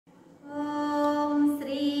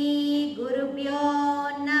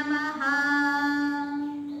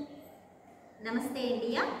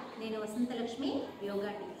Vasanthalakshmi yoga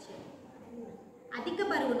teacher. అధిక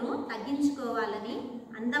బరువును తగ్గించుకోవాలని,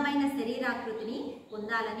 అందమైన శరీరాకృతిని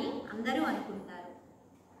పొందాలని అందరూ అనుకుంటారు.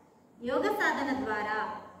 యోగ సాధన ద్వారా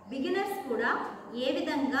బిగినర్స్ కూడా ఏ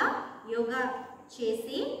విధంగా యోగా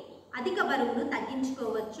చేసి అధిక బరువును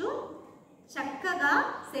తగ్గించుకోవచ్చు, చక్కగా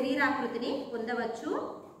శరీరాకృతిని పొందవచ్చు,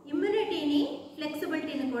 ఇమ్యూనిటీని,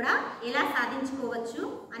 ఫ్లెక్సిబిలిటీని కూడా ఎలా సాధించుకోవచ్చు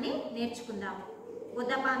అని నేర్చుకుందాము.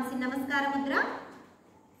 బుద్ధ పాంసి నమస్కార Mudra.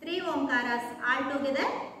 3 ఓంకారాస్ all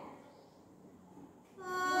together.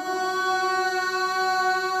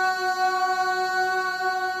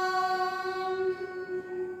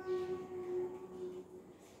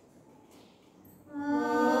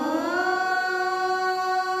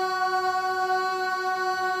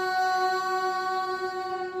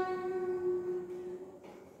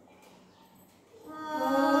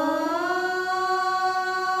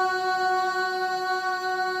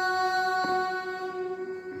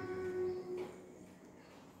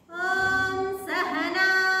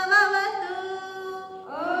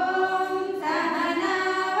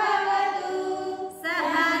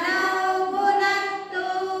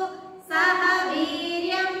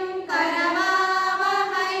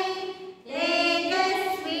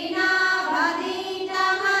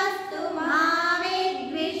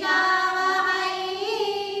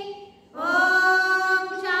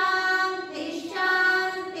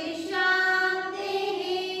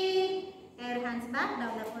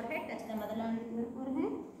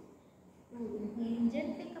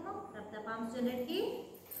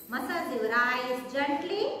 Massage your eyes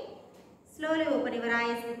gently. Slowly open your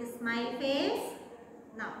eyes with a smile face.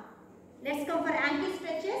 Now, let's go for ankle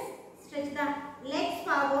stretches. Stretch the legs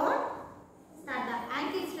forward. Start the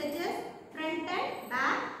ankle stretches. Front and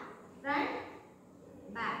back. Front,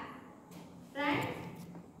 back. Front,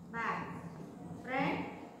 back. Front,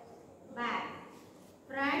 back.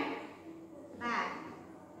 Front, back.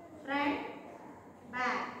 Front,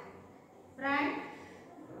 back. Front,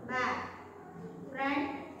 back. Front,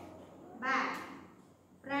 back,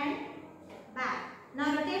 front, back. Now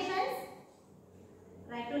rotations,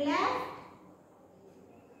 right to left.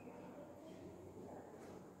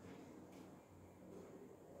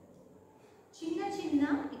 చిన్న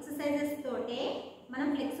exercises తోటే మనం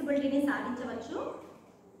ఫ్లెక్సిబిలిటీని సాధించవచ్చు.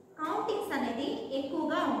 Countings అనేది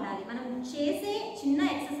ఎక్కువగా ఉండాలి. మనం చేసే చిన్న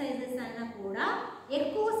ఎక్సర్సైజెస్ అన్నా కూడా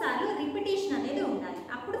ఎక్కువ సార్లు రిపిటేషన్ అనేది ఉండాలి.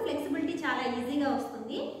 అప్పుడు ఫ్లెక్సిబిలిటీ చాలా ఈజీగా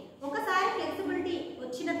వస్తుంది. ఒకసారి ఫ్లెక్సిబిలిటీ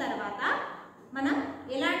వచ్చిన తర్వాత మనం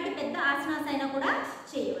ఎలాంటి పెద్ద ఆసనాస్ అయినా కూడా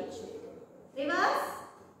చేయవచ్చు. Reverse.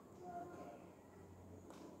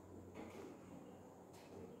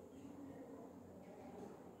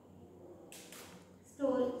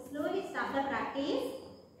 Slowly stop the practice.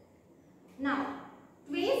 Now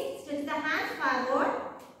twist, stretch the hands forward,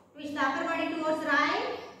 twist the upper body towards right,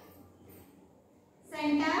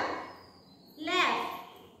 center, left,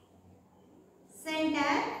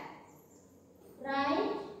 center, right,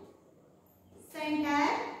 center,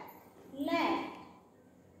 left,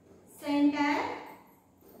 center,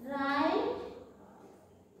 right,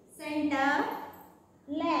 center,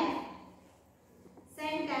 left,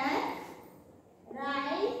 center,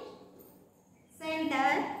 right, center,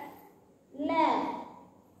 left,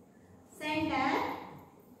 center,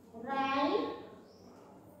 right,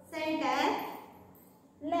 center,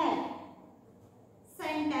 left,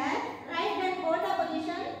 center, right hand hold the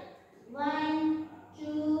position. 1,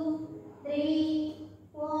 2, 3,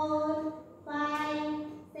 4, 5,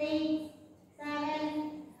 6, 7,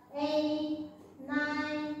 8,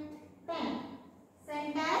 9, 10.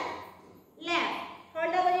 Center, left.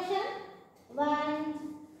 Hold the position. 1,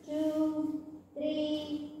 2,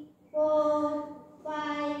 3, 4,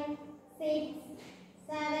 5, 6,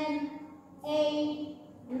 7, 8,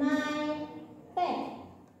 9, 10.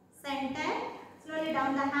 Center. Slowly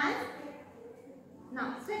down the hands. Now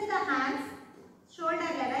stretch the hands,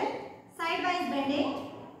 shoulder level, sidewise bending.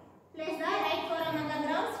 Place the right forearm on the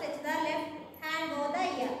ground, stretch the left hand over the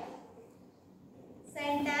ear.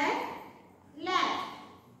 Center, left.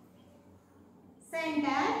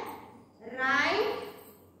 Center, right.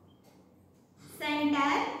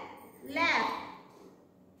 Center, left.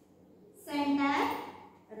 Center,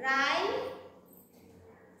 right.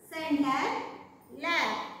 Center,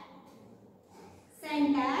 left.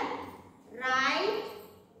 Center, right.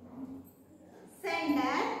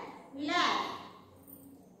 Center, left.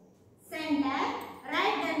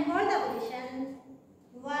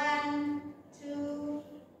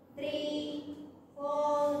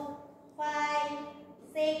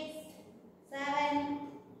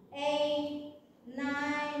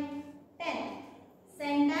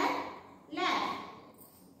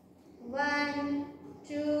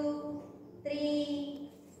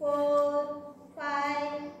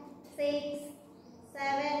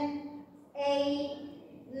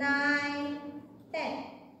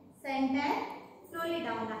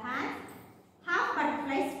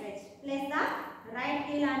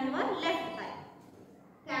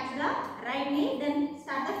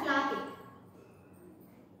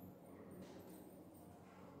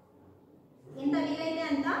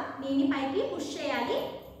 నీని పైకి push చేయాలి.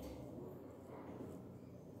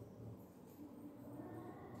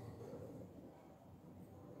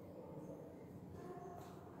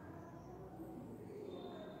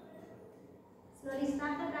 Slowly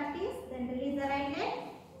start the practice, then release the right leg.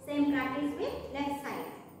 Same practice with left side.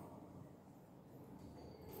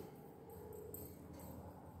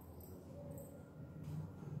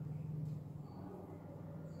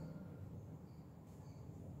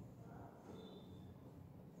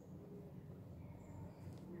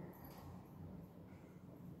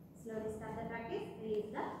 Slowly start the practice, release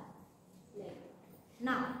the leg.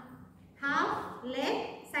 Now, half leg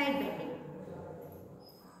side bending.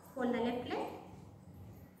 Fold the left leg.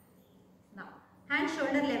 Now, hand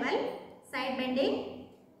shoulder level, side bending.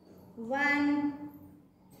 1,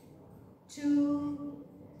 2,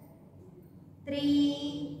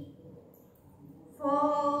 3,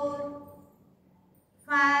 4,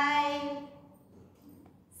 5,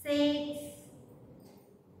 6,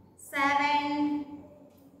 7,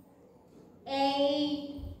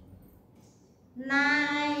 8,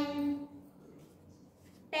 9,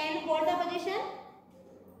 10. Hold the position.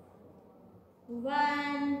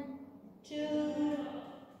 1, 2,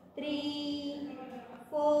 3,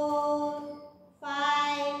 4,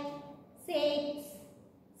 5, 6,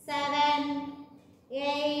 7,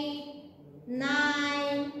 8,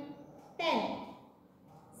 9, 10.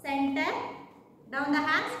 Center. Down the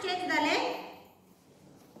hands. Change the leg.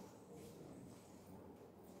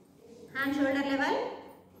 Hand shoulder level.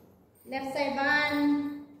 Left side.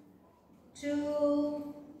 1,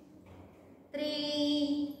 2,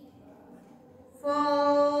 3, 4,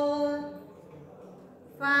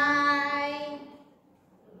 5,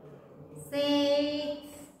 6,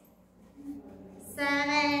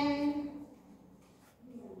 7,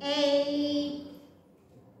 8,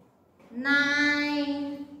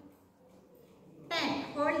 9, 10.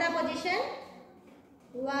 Hold the position.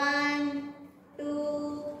 1,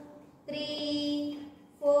 2, 3,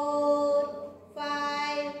 4,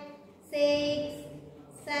 5, 6,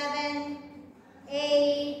 7,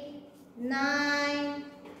 8, 9,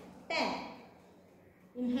 10.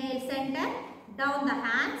 Inhale, center, down the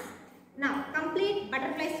hands. Now complete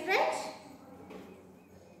butterfly stretch.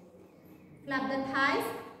 Flap the thighs.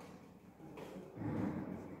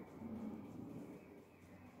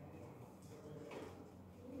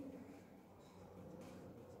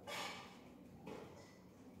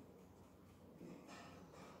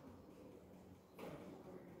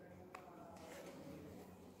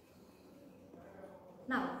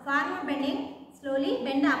 Now forward bending. Slowly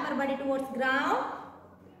bend the upper body towards ground.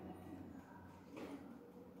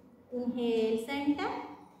 Inhale, center.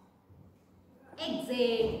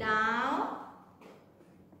 Exhale, down.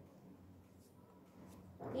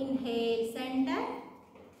 Inhale, center.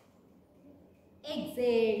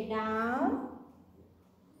 Exhale, down.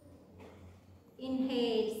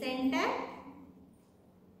 Inhale, center.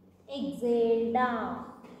 Exhale, down.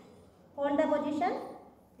 Hold the position.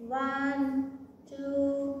 1,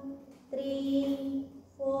 2, 3,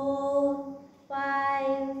 4,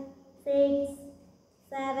 5, 6,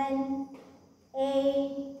 7,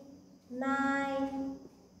 8, 9,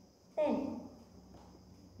 10.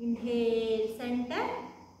 Inhale, center.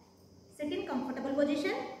 Sit in comfortable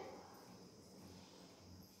position.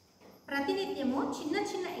 ప్రతినిత్యము చిన్న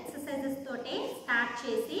చిన్న exercises తోటే start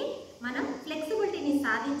చేసి మనం ఫ్లెక్సిబిలిటీని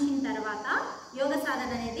సాధించిన తర్వాత యోగ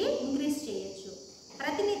సాధన అనేది increase చేయొచ్చు.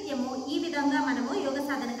 ప్రతినిత్యము ఈ విధంగా మనము యోగ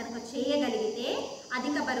సాధన కనుక చేయగలిగితే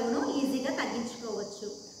అధిక బరువును ఈజీగా తగ్గించుకోవచ్చు.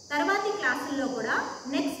 తర్వాతి క్లాసుల్లో కూడా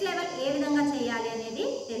నెక్స్ట్ లెవెల్ ఏ విధంగా చేయాలి అనేది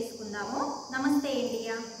తెలుసుకుందాము. నమస్తే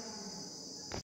ఇండియా.